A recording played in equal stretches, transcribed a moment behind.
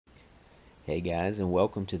Hey guys, and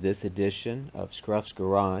welcome to this edition of Scruff's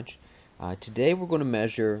Garage. Today we're going to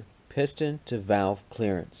measure piston to valve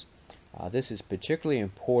clearance. This is particularly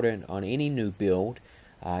important on any new build.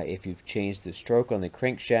 If you've changed the stroke on the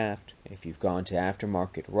crankshaft, if you've gone to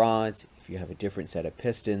aftermarket rods, if you have a different set of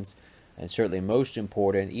pistons, and certainly most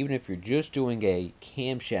important, even if you're just doing a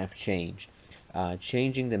camshaft change,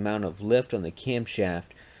 changing the amount of lift on the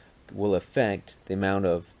camshaft will affect the amount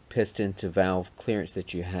of piston to valve clearance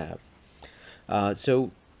that you have.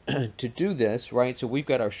 So to do this, right, so we've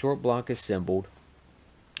got our short block assembled.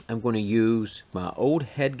 I'm going to use my old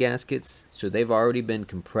head gaskets, so they've already been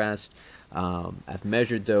compressed. I've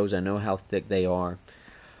measured those, I know how thick they are.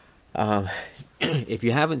 If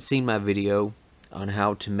you haven't seen my video on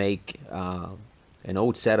how to make an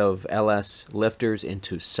old set of LS lifters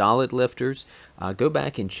into solid lifters, go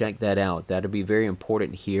back and check that out. That'll be very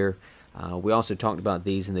important here. We also talked about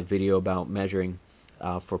these in the video about measuring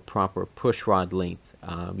for proper push rod length.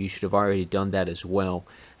 You should have already done that as well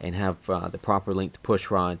and have the proper length push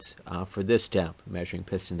rods for this step, measuring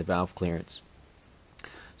piston to valve clearance.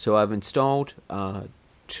 So I've installed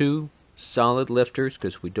two solid lifters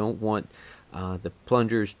because we don't want the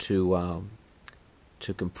plungers to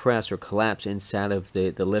compress or collapse inside of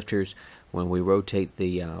the lifters when we rotate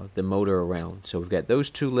the motor around. So we've got those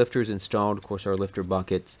two lifters installed, of course our lifter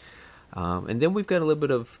buckets, and then we've got a little bit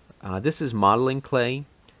of this is modeling clay.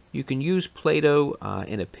 You can use Play-Doh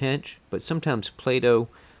in a pinch, but sometimes Play-Doh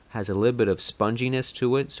has a little bit of sponginess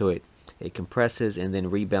to it, so it compresses and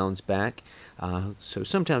then rebounds back. So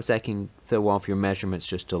sometimes that can throw off your measurements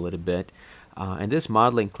just a little bit. And this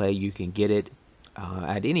modeling clay, you can get it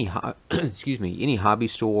at any any hobby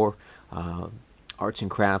store, arts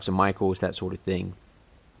and crafts and Michaels, that sort of thing.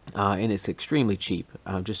 And it's extremely cheap,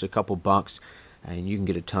 just a couple bucks, and you can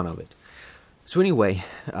get a ton of it. So anyway,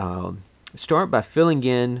 start by filling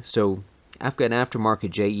in. So I've got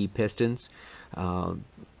aftermarket JE pistons, and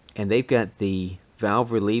they've got the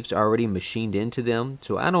valve reliefs already machined into them.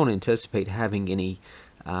 So I don't anticipate having any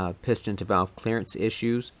piston to valve clearance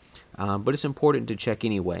issues, but it's important to check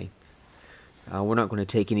anyway. We're not going to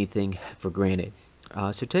take anything for granted.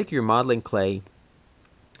 So take your modeling clay,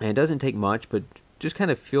 and it doesn't take much, but just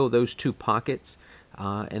kind of fill those two pockets,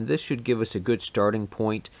 and this should give us a good starting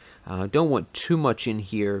point. Don't want too much in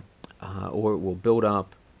here or it will build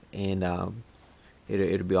up and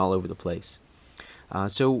it'll be all over the place.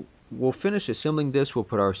 So we'll finish assembling this. We'll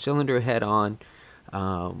put our cylinder head on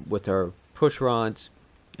with our push rods,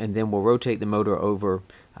 and then we'll rotate the motor over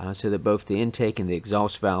so that both the intake and the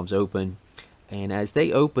exhaust valves open. And as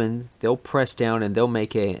they open, they'll press down and they'll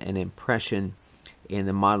make an impression in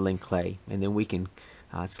the modeling clay. And then we can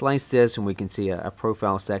slice this and we can see a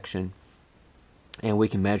profile section, and we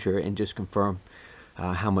can measure and just confirm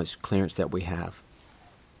how much clearance that we have.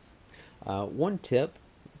 One tip,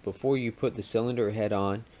 before you put the cylinder head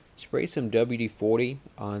on, spray some WD-40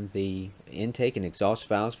 on the intake and exhaust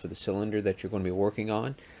valves for the cylinder that you're going to be working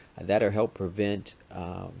on. That'll help prevent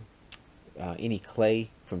any clay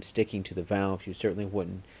from sticking to the valve. You certainly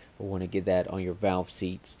wouldn't want to get that on your valve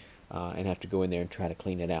seats and have to go in there and try to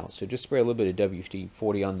clean it out. So just spray a little bit of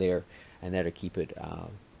WD-40 on there, and that'll keep it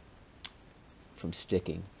from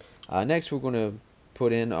sticking. Next, we're going to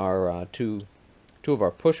put in our two of our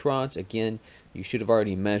push rods. Again, you should have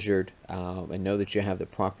already measured and know that you have the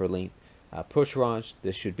proper length push rods.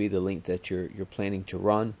 This should be the length that you're planning to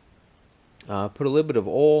run. Put a little bit of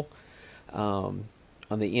oil on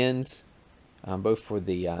the ends, both for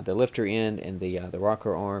the lifter end and the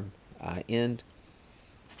rocker arm end.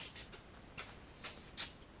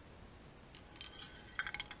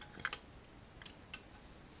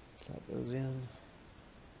 Slide those in.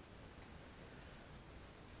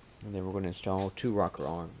 And then we're going to install two rocker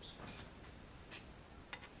arms.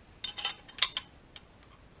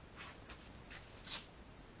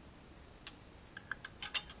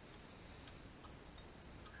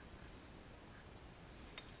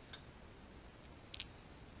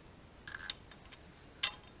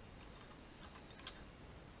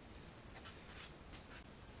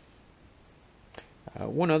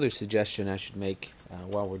 One other suggestion I should make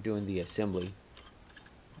while we're doing the assembly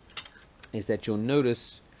is that you'll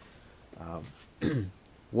notice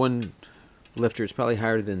one lifter is probably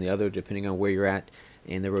higher than the other depending on where you're at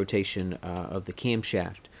in the rotation of the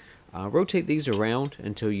camshaft. Rotate these around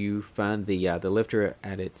until you find the lifter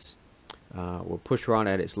at its or push rod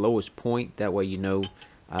at its lowest point. That way you know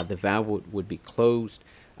the valve would be closed,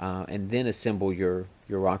 and then assemble your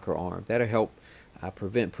rocker arm. That'll help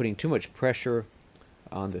prevent putting too much pressure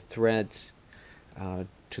on the threads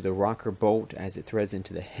to the rocker bolt as it threads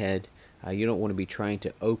into the head. You don't want to be trying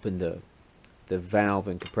to open the the valve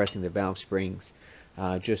and compressing the valve springs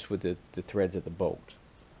just with the threads of the bolt.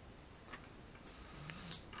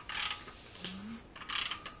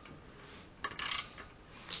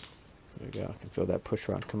 There we go. I can feel that push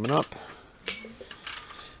rod coming up.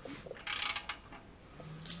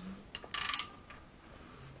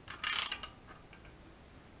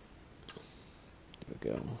 There we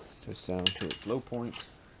go. Just down to its low point.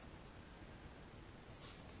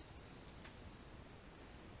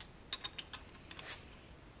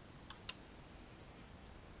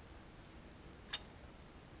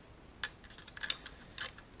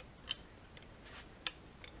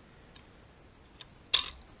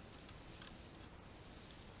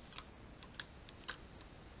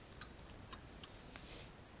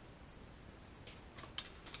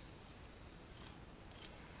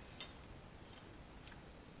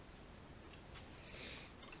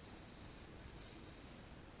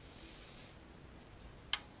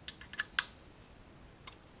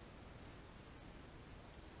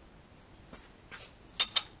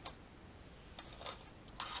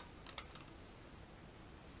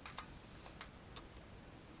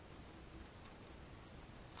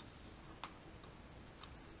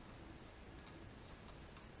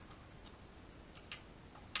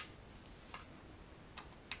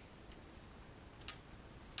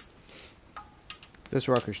 This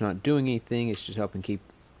rocker's not doing anything, it's just helping keep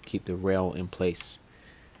the rail in place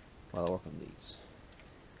while I work on these.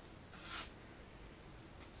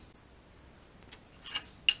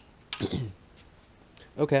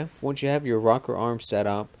 Okay, once you have your rocker arm set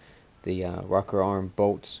up, the rocker arm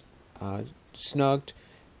bolts snugged,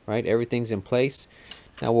 right, everything's in place.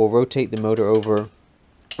 Now we'll rotate the motor over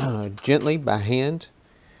gently by hand,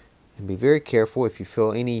 and be very careful. If you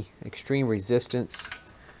feel any extreme resistance,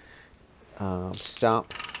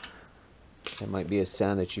 stop. That might be a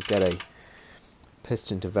sign that you've got a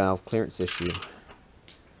piston to valve clearance issue.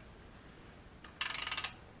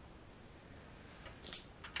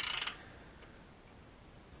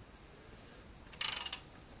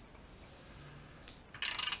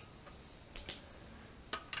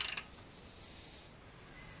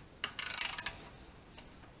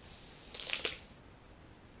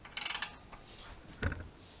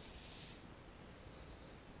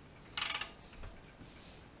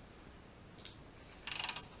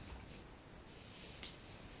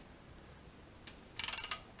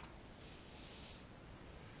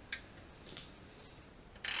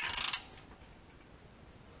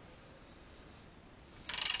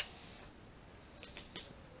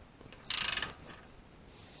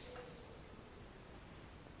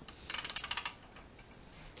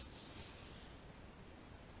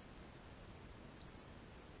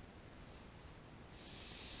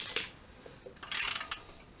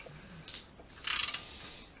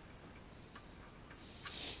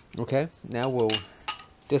 Okay, now we'll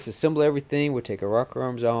disassemble everything. We'll take our rocker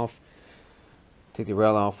arms off, take the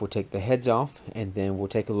rail off, we'll take the heads off, and then we'll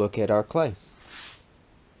take a look at our clay.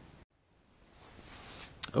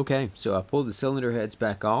 Okay, so I pulled the cylinder heads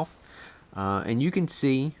back off, and you can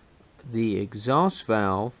see the exhaust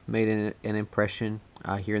valve made an impression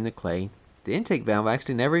here in the clay. The intake valve I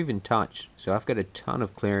actually never even touched, so I've got a ton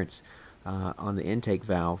of clearance on the intake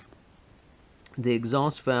valve. The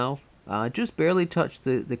exhaust valve just barely touched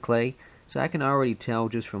the clay, so I can already tell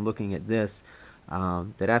just from looking at this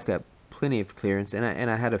that I've got plenty of clearance, and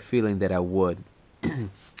I had a feeling that I would.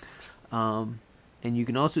 And you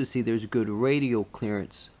can also see there's good radial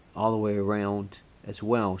clearance all the way around as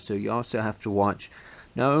well, so you also have to watch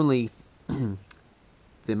not only the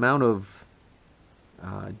amount of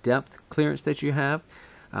depth clearance that you have,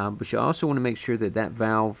 but you also want to make sure that that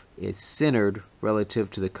valve is centered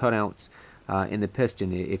relative to the cutouts in the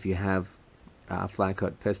piston if you have flat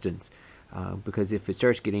cut pistons, because if it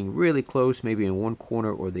starts getting really close, maybe in one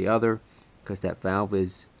corner or the other, because that valve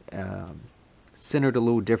is centered a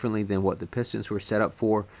little differently than what the pistons were set up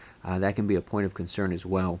for, that can be a point of concern as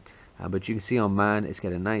well. But you can see on mine it's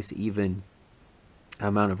got a nice even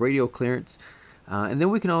amount of radial clearance, and then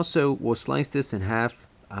we'll slice this in half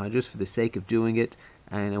just for the sake of doing it,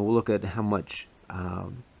 and we'll look at how much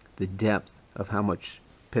the depth of how much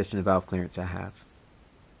piston and valve clearance I have.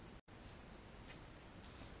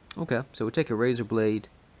 Okay, so we'll take a razor blade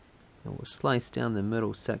and we'll slice down the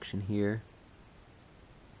middle section here.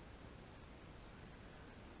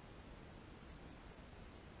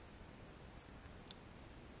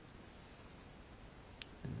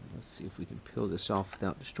 And let's see if we can peel this off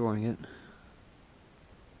without destroying it.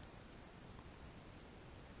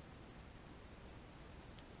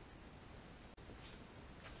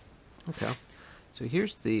 Okay, so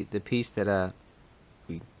here's the piece that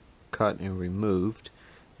we cut and removed,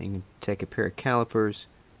 And you can take a pair of calipers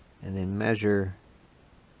and then measure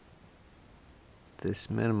this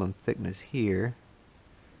minimum thickness here.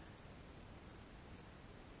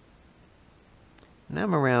 And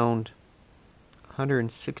I'm around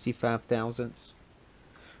 165 thousandths.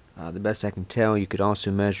 The best I can tell, you could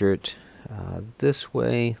also measure it this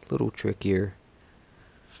way, a little trickier.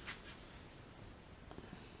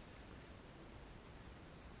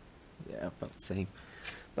 Yeah, about the same.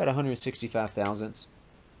 About 165 thousandths.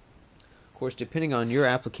 Of course, depending on your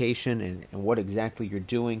application and what exactly you're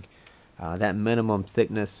doing, that minimum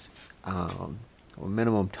thickness or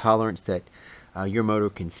minimum tolerance that your motor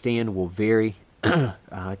can stand will vary.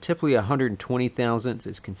 Typically 120 thousandths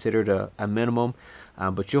is considered a minimum,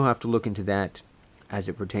 but you'll have to look into that as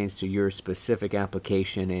it pertains to your specific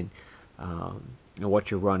application and what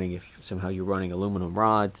you're running. If somehow you're running aluminum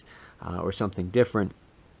rods or something different,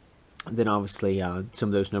 then obviously some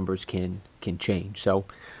of those numbers can change. So,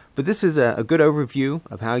 but this is a good overview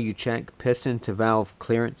of how you check piston to valve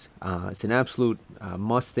clearance. It's an absolute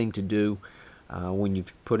must thing to do when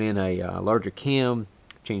you've put in a larger cam,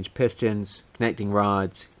 change pistons, connecting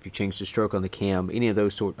rods, if you change the stroke on the cam, any of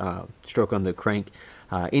those stroke on the crank,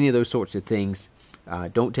 any of those sorts of things.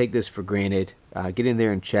 Don't take this for granted. Get in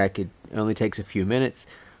there and check. It only takes a few minutes,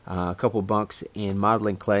 a couple bucks in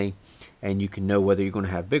modeling clay, and you can know whether you're going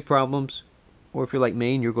to have big problems or if you're like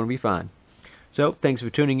me and you're going to be fine. So, thanks for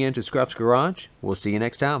tuning in to Scruff's Garage. We'll see you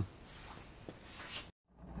next time.